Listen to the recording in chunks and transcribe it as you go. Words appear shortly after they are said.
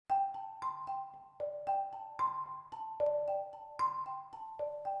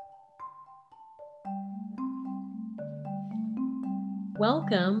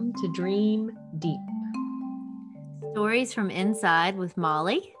Welcome to Dream Deep. Stories from Inside with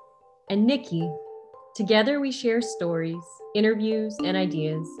Molly and Nikki. Together we share stories, interviews, and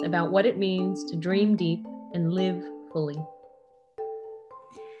ideas about what it means to dream deep and live fully.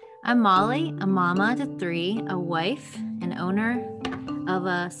 I'm Molly, a mama to 3, a wife, and owner of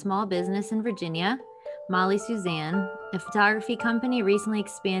a small business in Virginia, Molly Suzanne, a photography company recently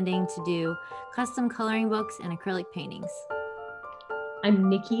expanding to do custom coloring books and acrylic paintings. I'm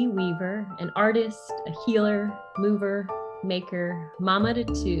Nikki Weaver, an artist, a healer, mover, maker, mama to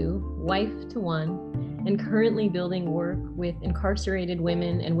 2, wife to 1, and currently building work with incarcerated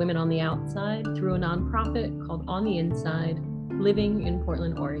women and women on the outside through a nonprofit called On the Inside, living in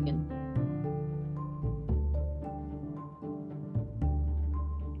Portland, Oregon.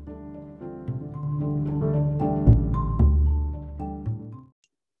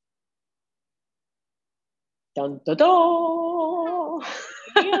 Dun, dun, dun.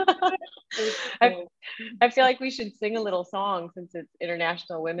 I feel like we should sing a little song since it's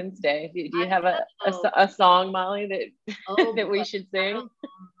International Women's Day. Do you have a song, Molly, that we should sing?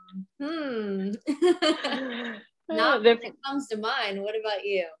 Not when it comes to mind. What about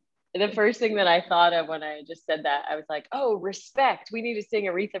you? The first thing that I thought of when I just said that, I was like, oh, respect. We need to sing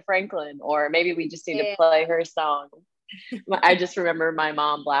Aretha Franklin, or maybe we just need to play her song. I just remember my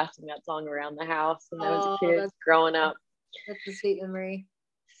mom blasting that song around the house when I was a kid growing up. That's a sweet memory.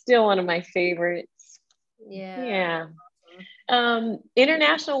 Still one of my favorites. Yeah.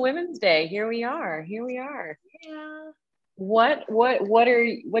 International Women's Day. Here we are. Yeah. What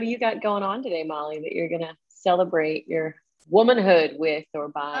do you got going on today, Molly, that you're gonna celebrate your womanhood with or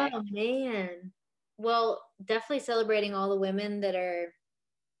by? Oh man. Well, definitely celebrating all the women that are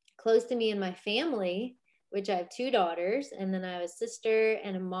close to me and my family, which I have 2 daughters, and then I have a sister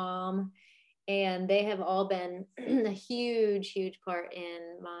and a mom, and they have all been a huge part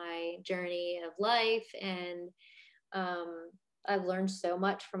in my journey of life. And I've learned so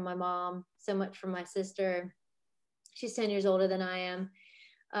much from my mom, so much from my sister. She's 10 years older than I am.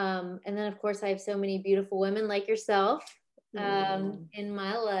 And then of course I have so many beautiful women like yourself in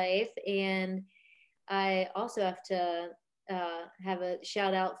my life. And I also have to have a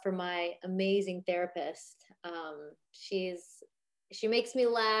shout out for my amazing therapist. She makes me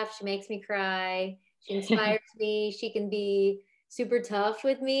laugh. She makes me cry. She inspires me. She can be super tough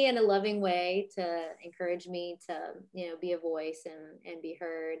with me in a loving way to encourage me to, be a voice and be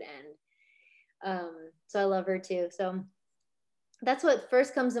heard. And so I love her too. So that's what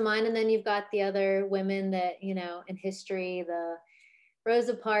first comes to mind. And then you've got the other women that, in history, the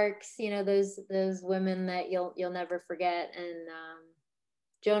Rosa Parks, those women that you'll never forget. And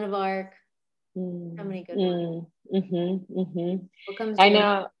Joan of Arc. How many good ones? What comes to I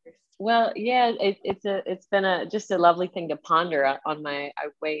know. Well, yeah, it's been just a lovely thing to ponder on my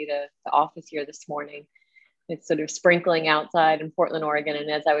way to the office here this morning. It's sort of sprinkling outside in Portland, Oregon,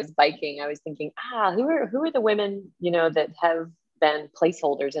 and as I was biking, I was thinking, who are the women that have been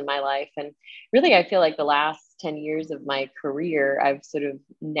placeholders in my life? And really, I feel like the last 10 years of my career, I've sort of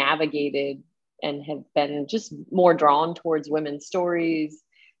navigated and have been just more drawn towards women's stories,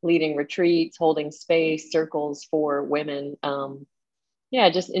 leading retreats, holding space, circles for women.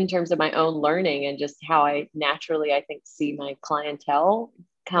 Just in terms of my own learning and just how I naturally, I think, see my clientele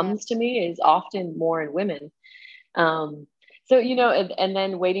comes to me is often more in women. So, and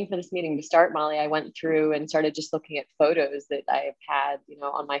then waiting for this meeting to start, Molly, I went through and started just looking at photos that I've had,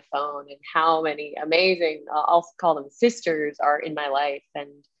 on my phone, and how many amazing, I'll call them sisters, are in my life.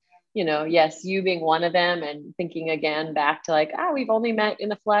 And, yes, you being one of them, and thinking again back to like, we've only met in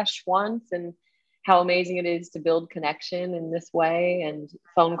the flesh once, and how amazing it is to build connection in this way, and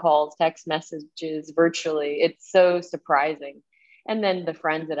phone calls, text messages, virtually. It's so surprising. And then the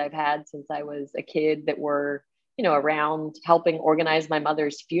friends that I've had since I was a kid that were, around helping organize my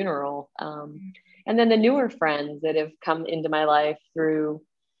mother's funeral. And then the newer friends that have come into my life through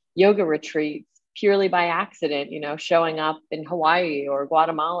yoga retreats purely by accident, showing up in Hawaii or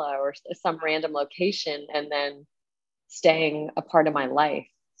Guatemala or some random location and then staying a part of my life.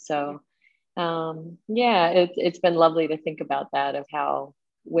 So it's been lovely to think about that, of how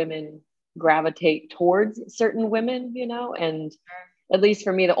women gravitate towards certain women, and at least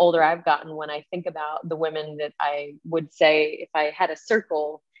for me, the older I've gotten, when I think about the women that I would say, if I had a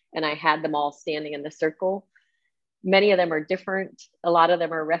circle and I had them all standing in the circle, many of them are different. A lot of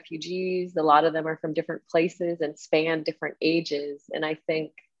them are refugees. A lot of them are from different places and span different ages. And I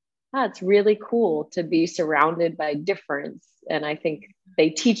think it's really cool to be surrounded by difference. And I think they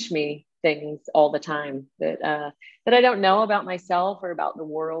teach me things all the time that I don't know about myself or about the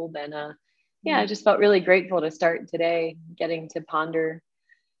world. And yeah, I just felt really grateful to start today getting to ponder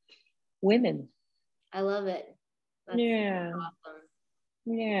women. I love it. That's Yeah. awesome.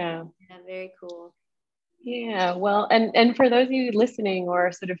 Yeah. Yeah, very cool. Yeah, well, and for those of you listening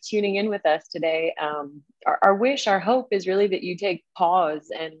or sort of tuning in with us today, our wish, our hope is really that you take pause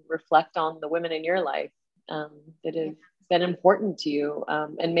and reflect on the women in your life that Yeah. have been important to you,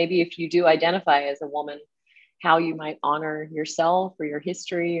 and maybe if you do identify as a woman, how you might honor yourself or your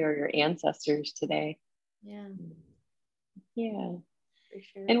history or your ancestors today. Yeah, Yeah. for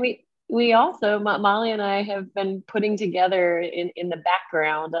sure. And we also, Molly and I have been putting together in the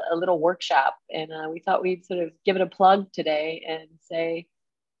background a little workshop, and we thought we'd sort of give it a plug today and say,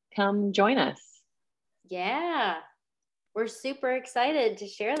 come join us. Yeah. We're super excited to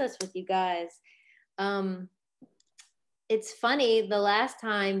share this with you guys. Um, it's funny, the last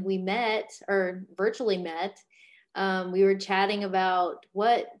time we met or virtually met, we were chatting about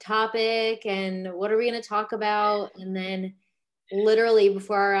what topic and what are we going to talk about. And then literally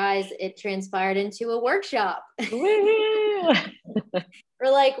before our eyes, it transpired into a workshop. We're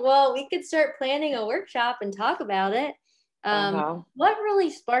like, well, we could start planning a workshop and talk about it. Uh-huh. What really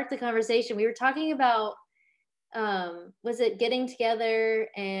sparked the conversation? We were talking about, was it getting together,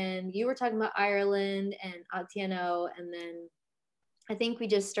 and you were talking about Ireland and Atieno, and then I think we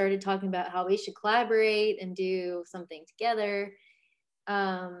just started talking about how we should collaborate and do something together.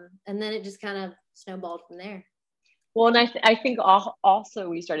 And then it just kind of snowballed from there. Well, and I think also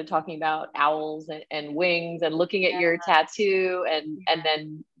we started talking about owls and wings and looking at Yeah. your tattoo, and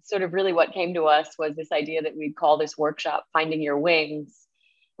then sort of really what came to us was this idea that we'd call this workshop "Finding Your Wings,"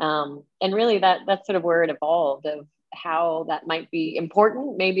 and really that's sort of where it evolved of how that might be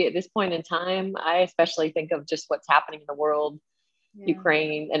important maybe at this point in time. I especially think of just what's happening in the world, Yeah.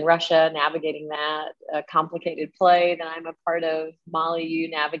 Ukraine and Russia, navigating that complicated play that I'm a part of. Molly, you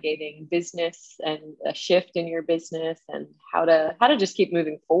navigating business and a shift in your business, and how to just keep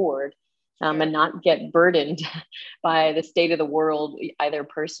moving forward, Sure. and not get burdened by the state of the world, either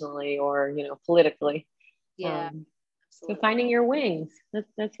personally or politically. Yeah. So Absolutely. finding your wings.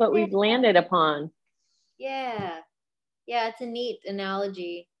 That's what Yeah. we've landed upon. Yeah. Yeah. It's a neat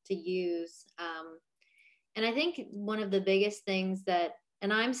analogy to use. And I think one of the biggest things that,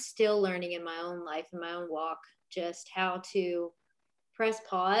 and I'm still learning in my own life, in my own walk, just how to press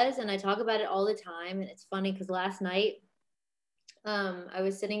pause. And I talk about it all the time. And it's funny because last night I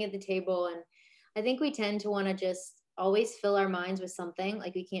was sitting at the table, and I think we tend to want to just always fill our minds with something.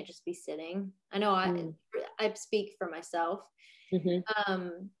 Like we can't just be sitting. I know I speak for myself. Mm-hmm.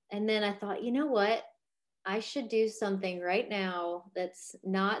 And then I thought, you know what? I should do something right now that's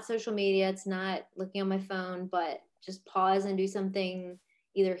not social media, it's not looking on my phone, but just pause and do something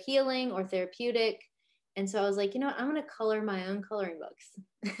either healing or therapeutic. And so I was like, you know what? I'm going to color my own coloring books.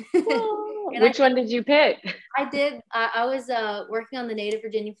 Oh, And which one did you pick? I did. I was working on the native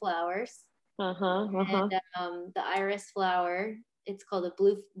Virginia flowers, Uh-huh. Uh-huh. and the iris flower. It's called a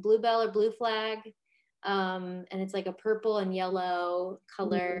bluebell or blue flag, and it's like a purple and yellow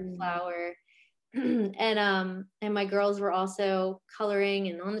color flower. And my girls were also coloring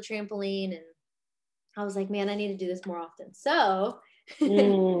and on the trampoline, and I was like, man, I need to do this more often. So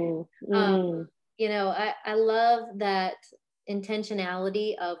Mm, mm. I love that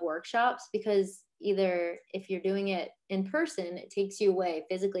intentionality of workshops, because either if you're doing it in person, it takes you away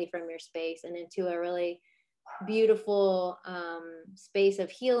physically from your space and into a really beautiful space of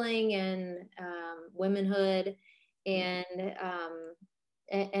healing and womanhood, and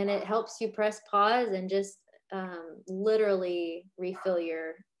and it helps you press pause and just literally refill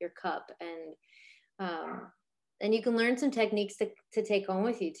your cup, and you can learn some techniques to take home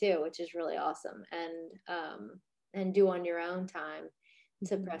with you too, which is really awesome, and do on your own time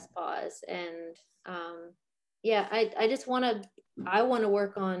to press pause. And yeah, I just I want to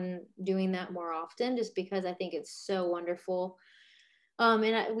work on doing that more often, just because I think it's so wonderful.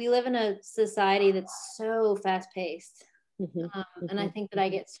 We live in a society that's so fast paced. And I think that I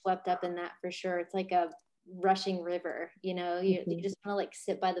get swept up in that for sure. It's like a rushing river, you just want to like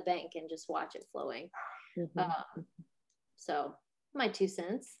sit by the bank and just watch it flowing. So my 2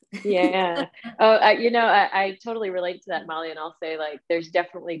 cents. Yeah. Oh, I totally relate to that, Molly. And I'll say, like, there's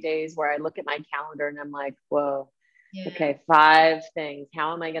definitely days where I look at my calendar and I'm like, whoa, Yeah. okay, 5 things.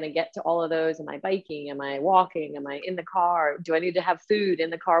 How am I going to get to all of those? Am I biking? Am I walking? Am I in the car? Do I need to have food in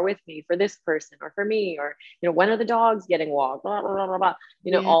the car with me for this person or for me? Or, when are the dogs getting walked? Blah, blah, blah, blah, blah.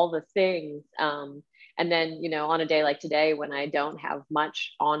 Yeah. All the things. And then, you know, on a day like today, when I don't have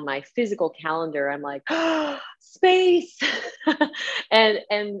much on my physical calendar, I'm like, oh, space.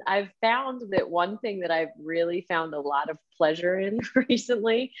 And I've found that one thing that I've really found a lot of pleasure in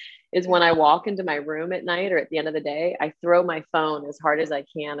recently is when I walk into my room at night or at the end of the day, I throw my phone as hard as I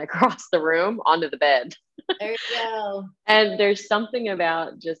can across the room onto the bed. There you go. And there's something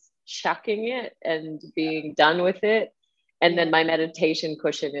about just chucking it and being done with it. And then my meditation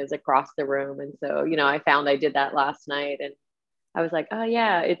cushion is across the room. And so, you know, I found I did that last night, and I was like, oh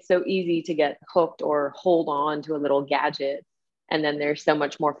yeah, it's so easy to get hooked or hold on to a little gadget. And then there's so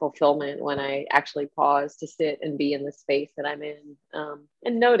much more fulfillment when I actually pause to sit and be in the space that I'm in,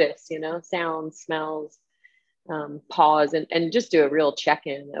 and notice, you know, sounds, smells, pause, and just do a real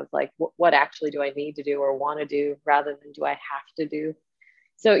check-in of like, what actually do I need to do or want to do rather than do I have to do.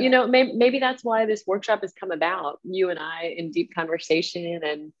 So, you know, maybe that's why this workshop has come about. You and I in deep conversation,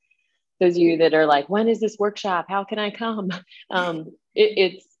 and those of you that are like, when is this workshop? How can I come?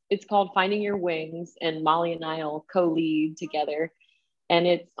 It's called Finding Your Wings, and Molly and I will co-lead together. And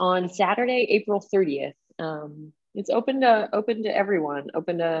it's on Saturday, April 30th. It's open to everyone,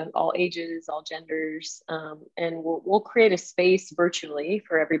 open to all ages, all genders, and we'll create a space virtually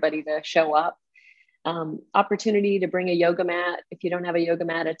for everybody to show up. Opportunity to bring a yoga mat. If you don't have a yoga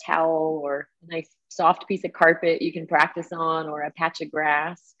mat, a towel or a nice soft piece of carpet you can practice on, or a patch of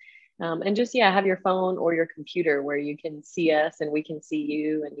grass. And just, yeah, have your phone or your computer where you can see us and we can see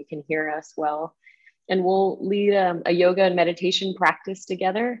you and you can hear us well. And we'll lead a yoga and meditation practice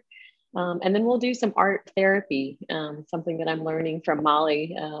together. And then we'll do some art therapy, something that I'm learning from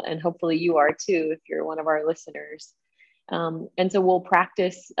Molly, and hopefully you are too, if you're one of our listeners. And so we'll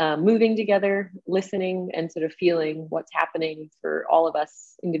practice moving together, listening, and sort of feeling what's happening for all of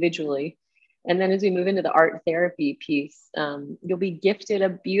us individually. And then as we move into the art therapy piece, you'll be gifted a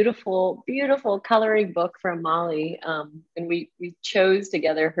beautiful, beautiful coloring book from Molly. And we chose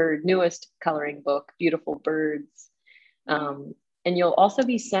together her newest coloring book, Beautiful Birds. And you'll also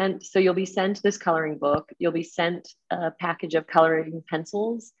be sent, so you'll be sent this coloring book, you'll be sent a package of coloring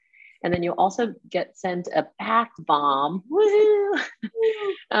pencils, and then you'll also get sent a bath bomb. Woohoo!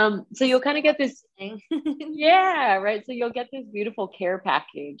 So you'll kind of get this, yeah, right. So you'll get this beautiful care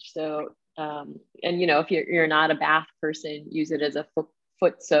package. So, and you know, if you're not a bath person, use it as a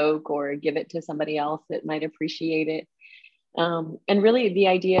foot soak or give it to somebody else that might appreciate it. And really the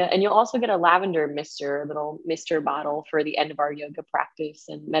idea, and you'll also get a lavender mister, a little mister bottle for the end of our yoga practice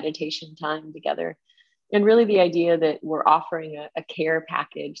and meditation time together. And really the idea that we're offering a care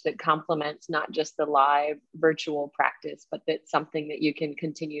package that complements not just the live virtual practice, but that's something that you can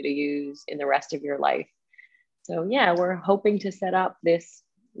continue to use in the rest of your life. So yeah, we're hoping to set up this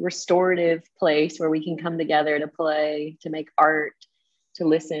restorative place where we can come together to play, to make art, to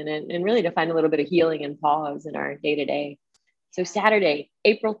listen, and really to find a little bit of healing and pause in our day to day. So Saturday,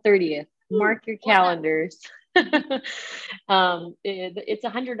 April 30th, mark your calendars. It's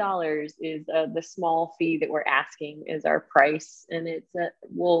 $100 is the small fee that we're asking is our price. And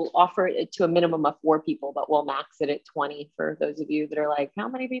we'll offer it to a minimum of 4 people, but we'll max it at 20 for those of you that are like, how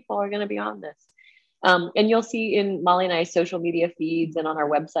many people are going to be on this? And you'll see in Molly and I's social media feeds and on our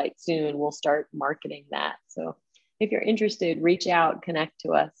website soon, we'll start marketing that. So if you're interested, reach out, connect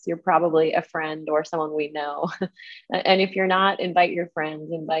to us. You're probably a friend or someone we know. And if you're not, invite your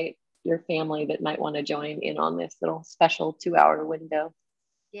friends, invite your family that might want to join in on this little special 2-hour window.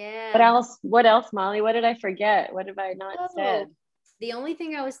 Yeah. What else, Molly? What did I forget? What have I not said? The only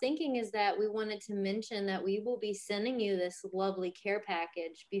thing I was thinking is that we wanted to mention that we will be sending you this lovely care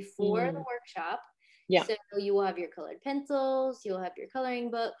package before the workshop. Yeah. So you will have your colored pencils, you'll have your coloring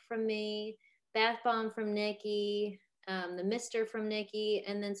book from me, bath bomb from Nikki, the mister from Nikki.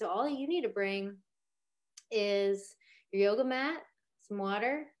 And then so all you need to bring is your yoga mat, some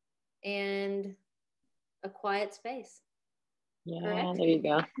water, and a quiet space. Yeah, correct? there you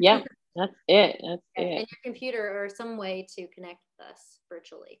go. Yeah, that's it. That's it. And your computer or some way to connect with us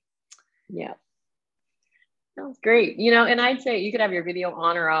virtually. Yeah. Sounds great. You know, and I'd say you could have your video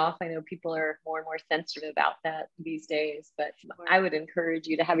on or off. I know people are more and more sensitive about that these days, but I would encourage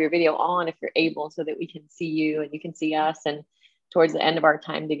you to have your video on if you're able so that we can see you and you can see us. And towards the end of our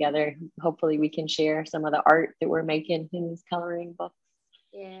time together, hopefully we can share some of the art that we're making in these coloring books.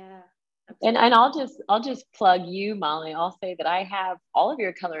 Yeah. And I'll just plug you, Molly. I'll say that I have all of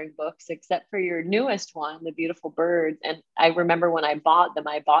your coloring books except for your newest one, The Beautiful Birds. And I remember when I bought them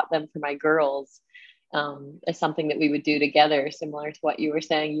for my girls. As something that we would do together, similar to what you were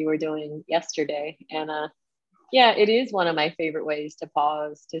saying you were doing yesterday. And yeah, it is one of my favorite ways to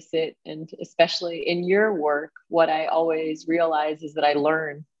pause, to sit, and especially in your work, what I always realize is that I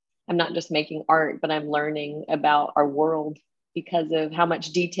learn. I'm not just making art, but I'm learning about our world because of how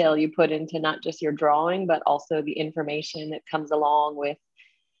much detail you put into not just your drawing, but also the information that comes along with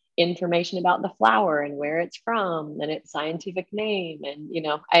information about the flower and where it's from and its scientific name. And,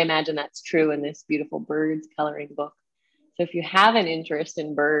 I imagine that's true in this beautiful birds coloring book. So if you have an interest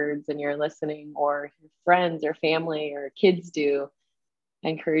in birds and you're listening, or your friends or family or kids do, I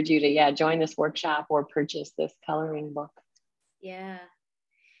encourage you to, join this workshop or purchase this coloring book. Yeah.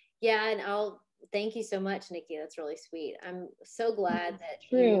 Yeah. And thank you so much, Nikki. That's really sweet. I'm so glad that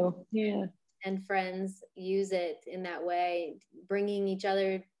you and friends use it in that way, bringing each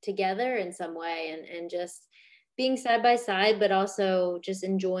other together in some way, and just being side by side, but also just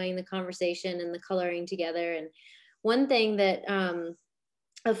enjoying the conversation and the coloring together. And one thing that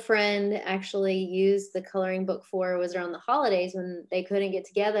a friend actually used the coloring book for was around the holidays when they couldn't get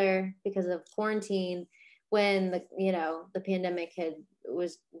together because of quarantine, when the pandemic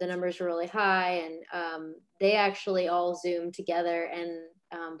the numbers were really high, and they actually all Zoomed together and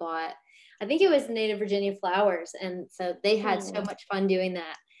bought, I think it was native Virginia flowers. And so they had so much fun doing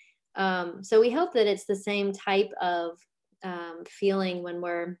that. So we hope that it's the same type of feeling when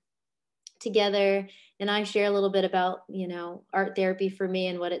we're together. And I share a little bit about, art therapy for me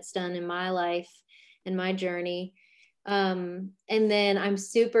and what it's done in my life and my journey. And then I'm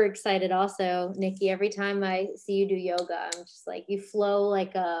super excited also, Nikki, every time I see you do yoga, I'm just like, you flow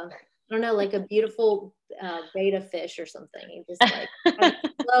like I don't know, like a beautiful beta fish or something. You just like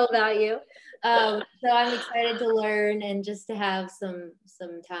flow about you. So I'm excited to learn and just to have some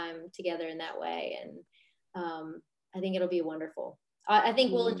time together in that way. And I think it'll be wonderful. I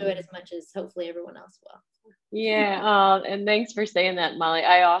think we'll enjoy it as much as hopefully everyone else will. Yeah. And thanks for saying that, Molly.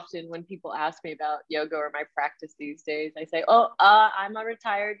 I often, when people ask me about yoga or my practice these days, I say, I'm a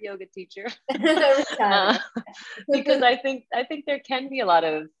retired yoga teacher. Because I think there can be a lot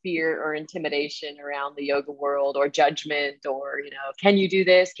of fear or intimidation around the yoga world, or judgment, or, can you do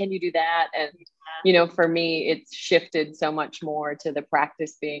this? Can you do that? And, for me, it's shifted so much more to the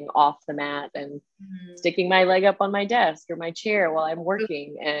practice being off the mat and sticking my leg up on my desk or my chair while I'm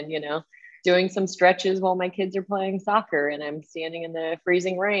working, and, doing some stretches while my kids are playing soccer and I'm standing in the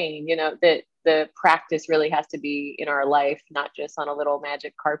freezing rain. That the practice really has to be in our life, not just on a little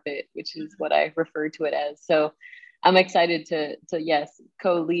magic carpet, which is what I refer to it as. So I'm excited to yes,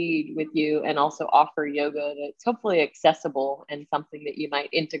 co-lead with you and also offer yoga that's hopefully accessible and something that you might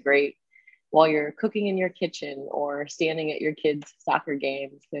integrate while you're cooking in your kitchen or standing at your kids' soccer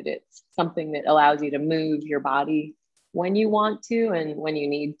games, that it's something that allows you to move your body when you want to and when you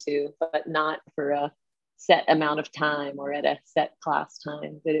need to, but not for a set amount of time or at a set class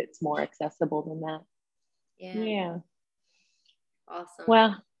time, that it's more accessible than that. Yeah. Awesome.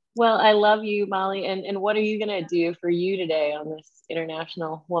 Well, I love you, Molly. And what are you going to do for you today on this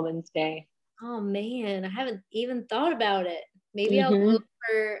International Women's Day? Oh man, I haven't even thought about it. Maybe I'll go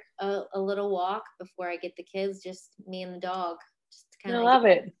for a little walk before I get the kids, just me and the dog. Just kind of love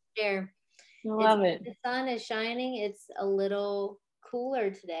it. Share. I love it. The sun is shining. It's a little cooler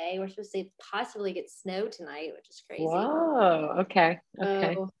today. We're supposed to possibly get snow tonight, which is crazy. Whoa. Okay.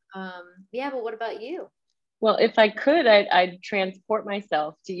 So, yeah, but what about you? Well, if I could, I'd transport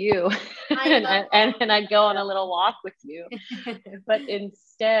myself to you and I'd go on a little walk with you. But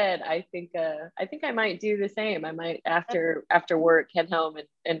instead, I think I might do the same. I might after work head home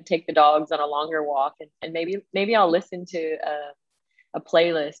and take the dogs on a longer walk, and maybe I'll listen to a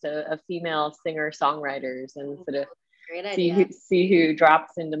playlist of female singer songwriters and sort of see who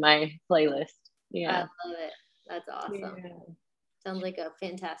drops into my playlist. Yeah, I love it. That's awesome. Yeah. Sounds like a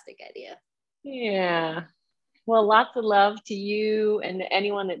fantastic idea. Yeah. Well, lots of love to you and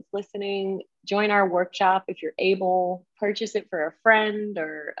anyone that's listening. Join our workshop if you're able. Purchase it for a friend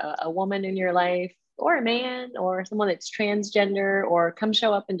or a woman in your life, or a man, or someone that's transgender, or come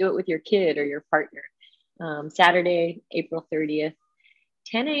show up and do it with your kid or your partner. Saturday, April 30th,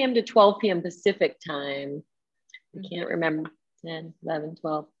 10 a.m. to 12 p.m. Pacific time. I can't remember, 10, 11,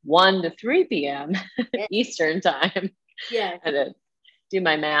 12, 1 to 3 p.m. Eastern time. Yeah. Do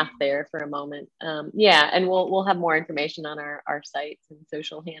my math there for a moment. And we'll have more information on our sites and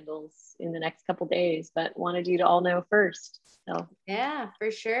social handles in the next couple of days, but wanted you to all know first. So yeah, for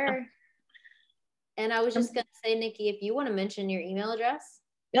sure. And I was just gonna say, Nikki, if you want to mention your email address.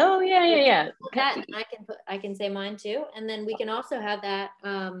 Oh yeah. That I can say mine too, and then we can also have that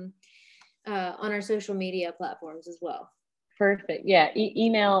on our social media platforms as well. Perfect. Yeah.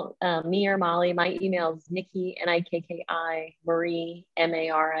 Email me or Molly. My email is Nikki, Nikki, Marie,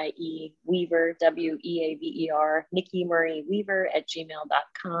 Marie, Weaver, Weaver, Nikki Marie Weaver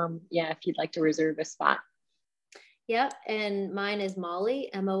 @gmail.com. Yeah. If you'd like to reserve a spot. Yep. And mine is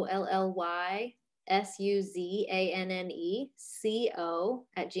Molly,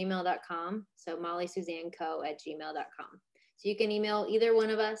 MollysuzanneCo@gmail.com. So MollySuzanneCo@gmail.com. So you can email either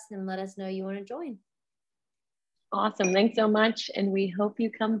one of us and let us know you want to join. Awesome. Thanks so much. And we hope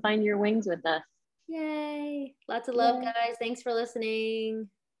you come find your wings with us. Yay. Lots of love, guys. Thanks for listening.